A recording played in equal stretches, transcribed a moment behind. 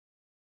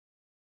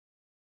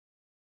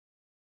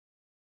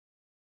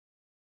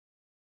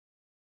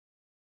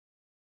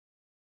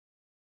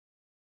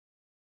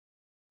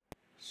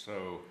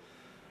So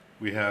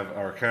we have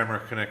our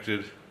camera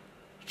connected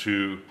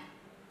to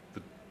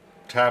the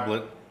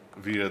tablet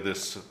via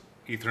this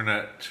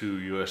Ethernet to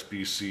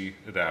USB-C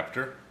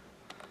adapter.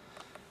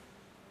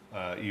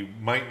 You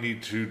might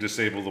need to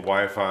disable the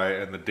Wi-Fi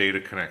and the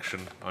data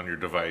connection on your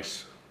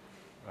device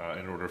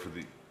in order for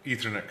the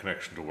Ethernet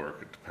connection to work.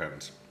 It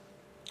depends.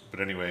 But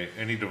anyway,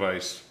 any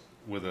device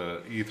with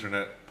a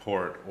Ethernet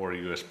port or a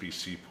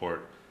USB-C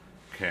port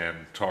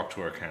can talk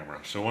to our camera.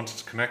 So once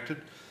it's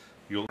connected,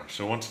 you'll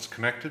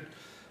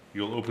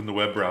open the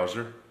web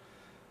browser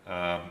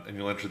and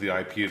you'll enter the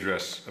IP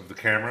address of the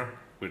camera,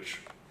 which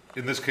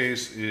in this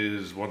case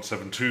is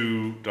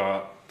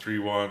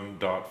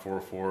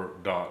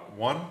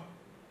 172.31.44.1.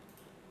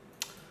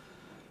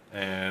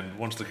 And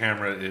once the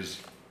camera is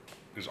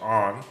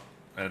on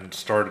and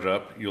started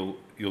up, you'll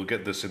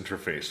get this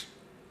interface.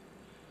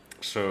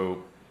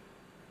 So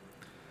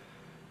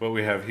what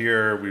we have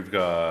here, we've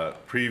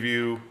got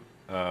preview,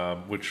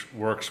 which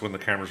works when the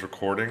camera's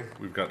recording.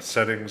 We've got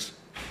settings,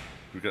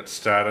 we've got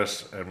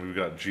status, and we've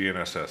got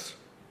GNSS.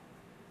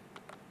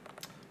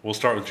 We'll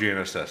start with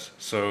GNSS.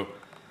 So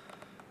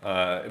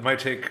it might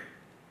take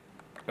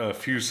a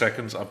few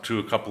seconds up to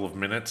a couple of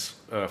minutes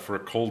for a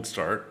cold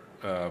start,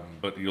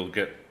 but you'll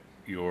get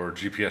your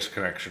GPS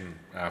connection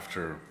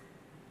after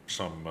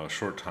some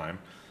short time.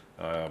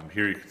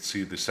 Here you can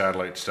see the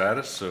satellite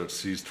status. So it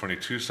sees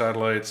 22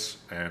 satellites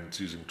and it's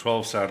using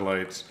 12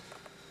 satellites.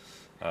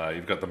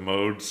 You've got the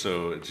mode,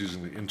 so it's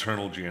using the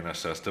internal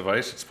GNSS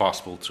device. It's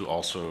possible to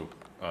also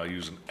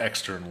use an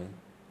external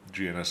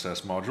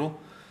GNSS module.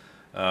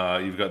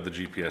 You've got the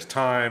GPS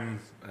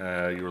time,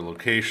 your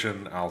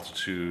location,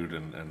 altitude,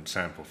 and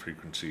sample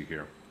frequency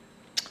here.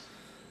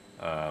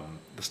 The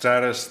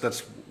status,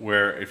 that's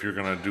where if you're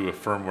going to do a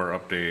firmware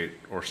update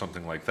or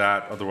something like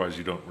that. Otherwise,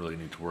 you don't really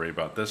need to worry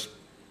about this.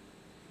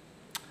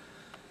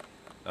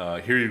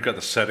 Here you've got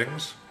the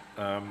settings.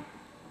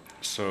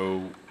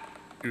 So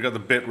you've got the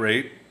bit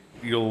rate.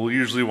 You'll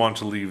usually want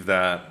to leave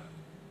that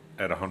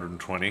at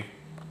 120.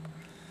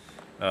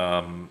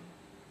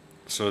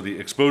 So the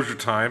exposure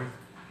time.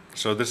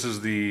 So this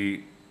is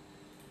the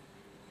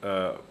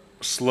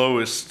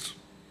slowest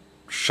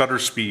shutter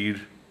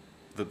speed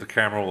that the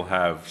camera will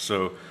have.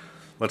 So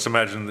let's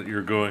imagine that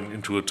you're going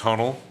into a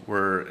tunnel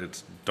where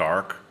it's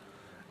dark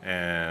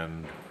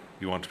and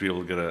you want to be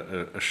able to get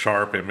a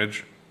sharp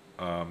image.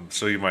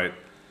 So you might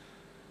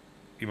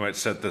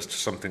set this to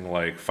something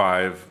like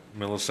 5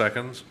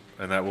 milliseconds,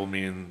 and that will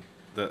mean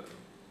that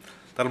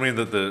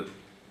the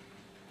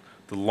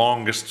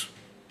longest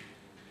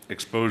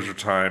exposure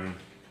time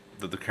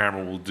that the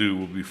camera will do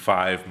will be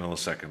 5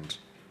 milliseconds.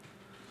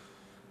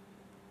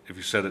 If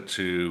you set it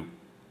to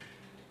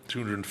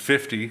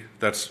 250,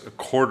 that's a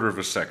quarter of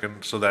a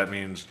second. So that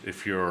means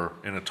if you're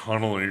in a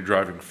tunnel and you're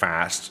driving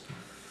fast,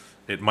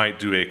 it might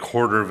do a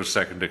quarter of a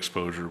second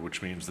exposure,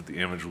 which means that the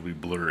image will be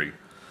blurry.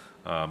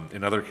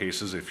 In other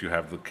cases, if you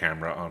have the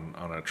camera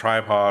on a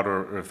tripod,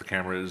 or if the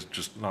camera is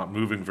just not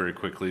moving very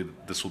quickly,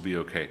 this will be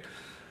okay.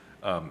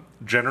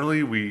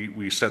 Generally,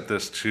 we set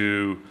this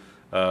to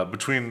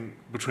between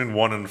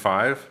 1 and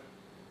 5.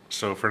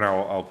 So for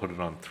now, I'll put it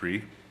on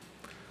 3.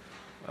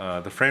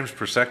 The frames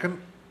per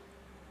second,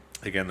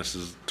 again, this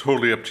is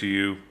totally up to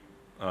you.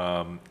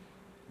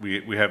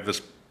 We have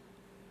this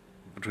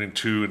between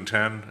 2 and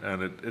 10,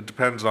 and it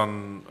depends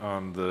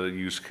on the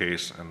use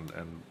case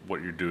and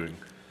what you're doing.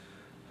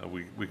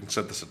 We can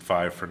set this at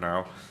 5 for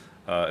now.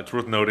 It's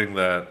worth noting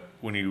that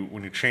when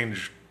you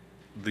change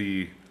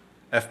the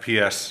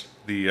FPS,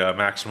 the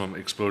maximum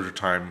exposure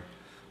time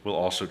will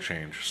also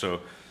change.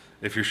 So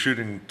if you're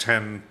shooting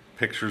 10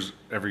 pictures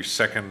every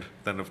second,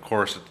 then of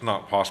course it's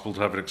not possible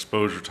to have an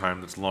exposure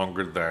time that's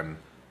longer than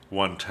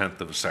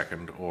 1/10 of a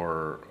second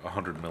or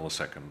 100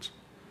 milliseconds.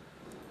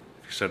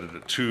 If you set it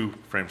at 2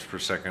 frames per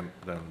second,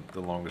 then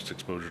the longest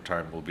exposure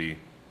time will be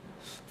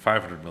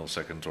 500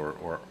 milliseconds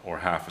or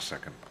half a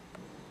second.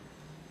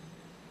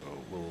 So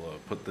we'll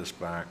put this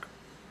back.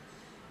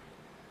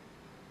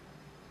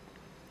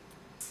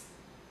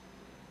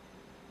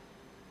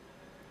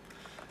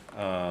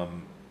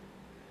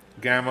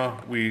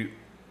 Gamma, we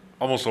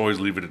almost always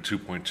leave it at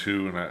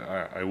 2.2, and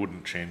I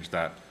wouldn't change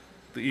that.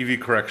 The EV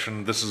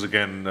correction, this is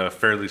again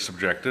fairly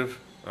subjective,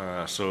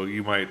 so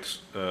you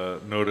might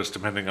notice,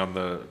 depending on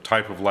the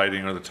type of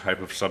lighting or the type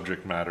of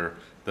subject matter,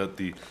 that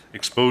the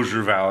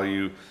exposure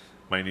value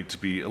might need to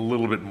be a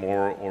little bit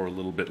more or a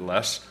little bit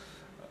less.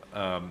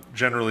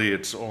 Generally,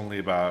 it's only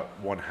about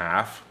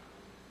 1/2.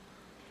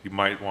 You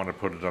might want to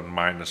put it on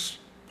minus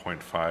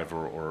 0.5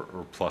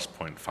 or plus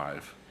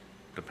 0.5,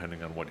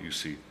 depending on what you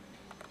see.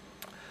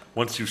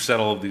 Once you've set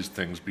all of these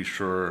things, be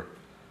sure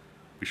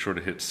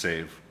to hit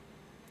save.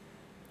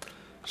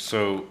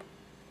 So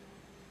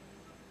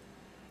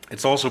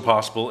it's also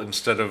possible,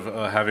 instead of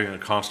having a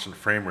constant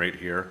frame rate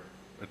here,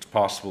 it's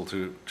possible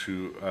to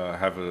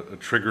have a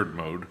triggered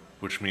mode,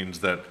 which means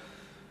that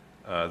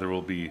there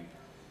will be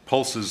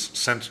pulses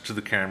sent to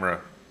the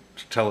camera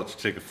to tell it to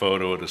take a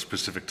photo at a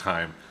specific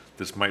time.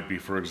 This might be,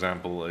 for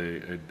example,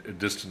 a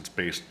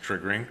distance-based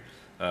triggering.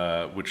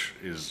 which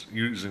is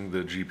using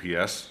the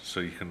GPS. So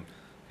you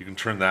can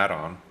turn that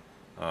on,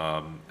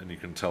 and you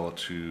can tell it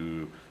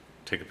to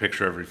take a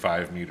picture every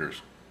 5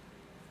 meters.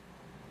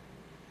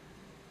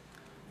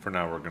 For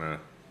now, we're gonna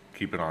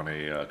keep it on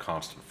a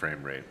constant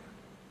frame rate.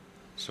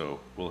 So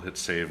we'll hit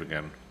save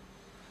again.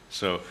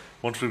 So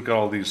once we've got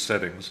all these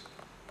settings,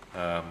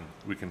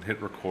 we can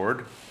hit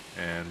record,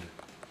 and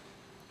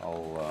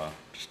I'll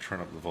just turn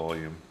up the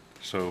volume.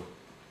 So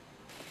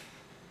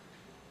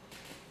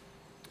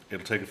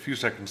it'll take a few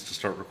seconds to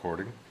start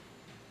recording.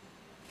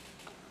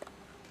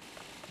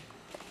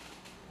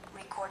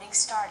 Recording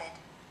started.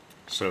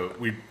 So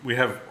we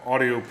have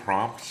audio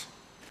prompts.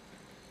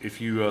 If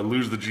you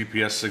lose the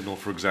GPS signal,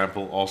 for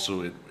example,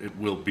 also it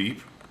will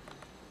beep.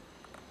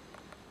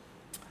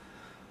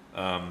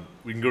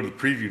 We can go to the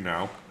preview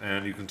now,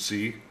 and you can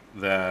see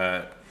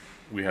that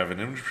we have an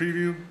image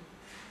preview.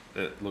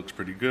 It looks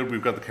pretty good.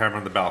 We've got the camera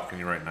on the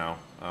balcony right now,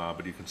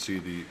 but you can see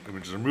the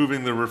images are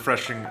moving. They're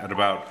refreshing at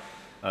about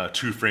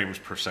 2 frames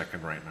per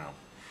second right now.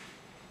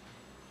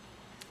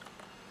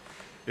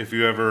 If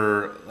you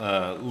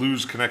ever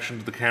lose connection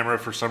to the camera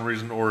for some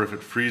reason, or if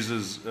it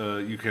freezes,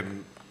 you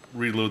can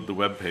reload the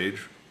web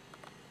page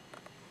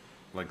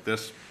like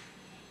this.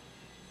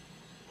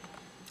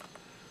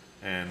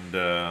 And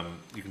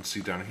you can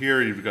see down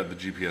here, you've got the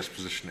GPS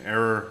position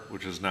error,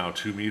 which is now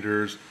 2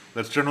 meters.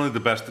 That's generally the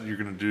best that you're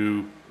going to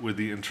do with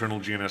the internal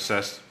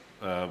GNSS.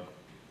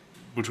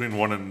 Between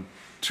 1 and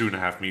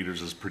 2.5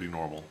 meters is pretty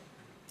normal.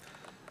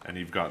 And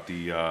you've got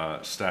the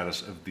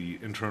status of the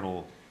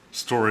internal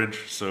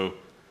storage. So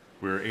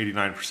we're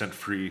 89%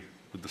 free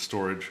with the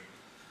storage.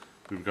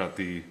 We've got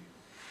the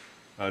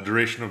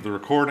duration of the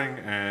recording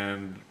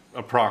and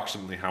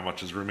approximately how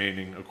much is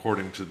remaining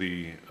according to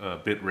the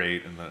bit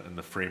rate and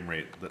the frame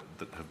rate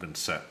that have been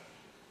set.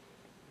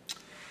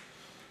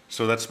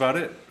 So that's about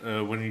it.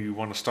 When you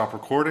want to stop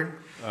recording,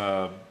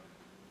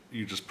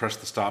 you just press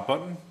the stop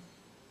button.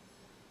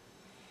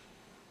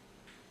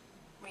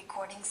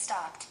 Recording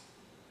stopped.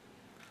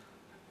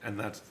 And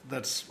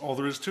that's all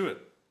there is to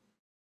it.